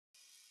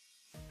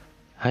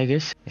Hi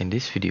guys, in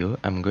this video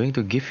I'm going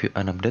to give you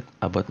an update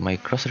about my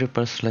cross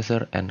repulse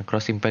laser and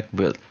cross impact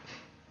build.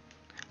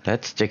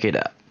 Let's check it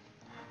out.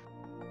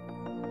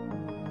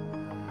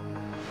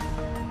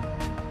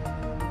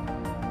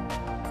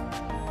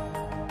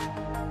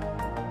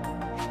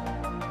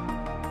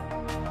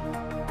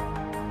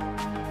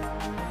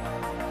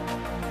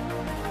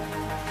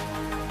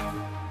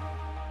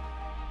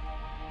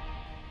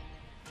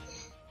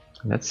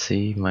 Let's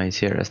see my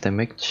CRS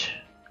damage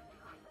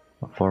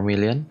 4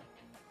 million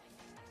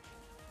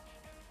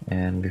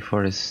and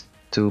before is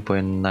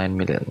 2.9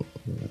 million.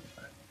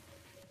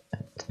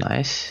 It's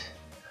nice.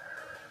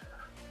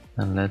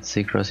 And let's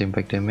see cross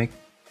impact damage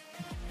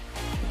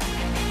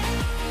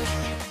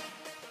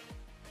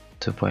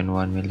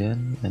 2.1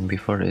 million and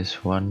before is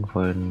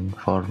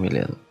 1.4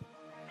 million.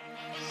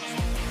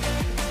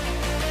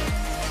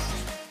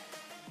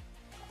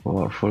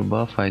 For full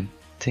buff I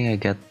think I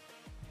got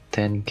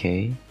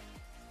 10k,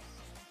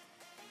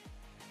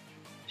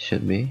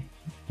 should be,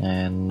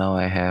 and now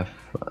I have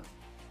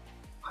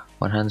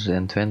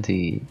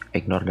 120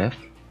 ignore def.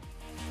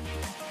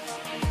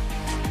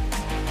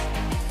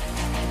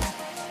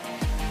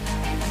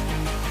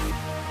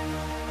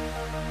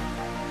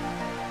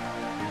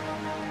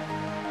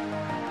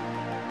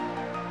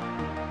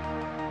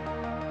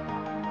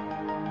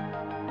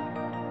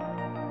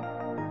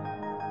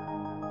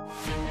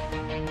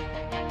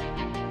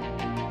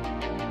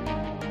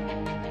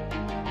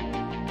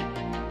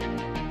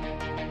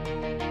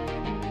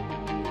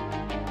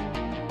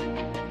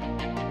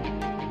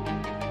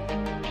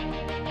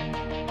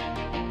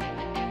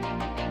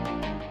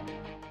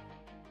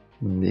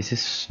 This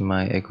is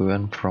my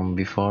equivalent from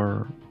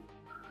before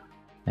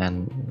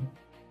and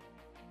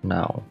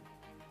now.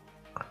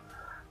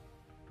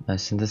 I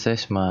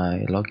synthesize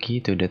my Loki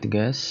to that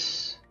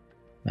gas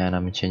and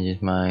I'm changing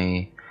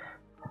my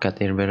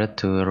cat ear barret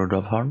to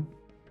Rudolph horn,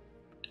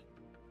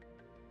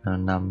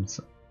 and I'm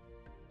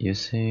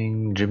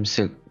using Dream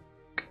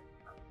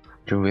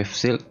Wave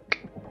Silk.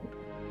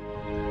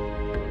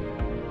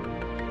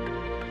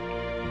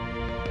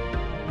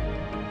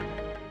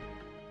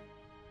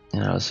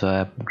 And also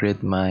I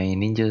upgrade my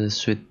ninja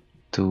suite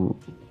to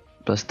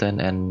 +10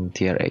 and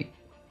TheArtix.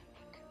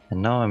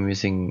 And now I'm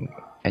using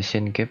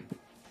Asian Cape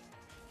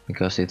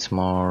because it's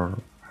more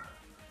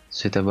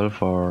suitable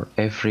for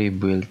every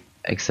build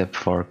except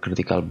for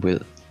critical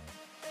build.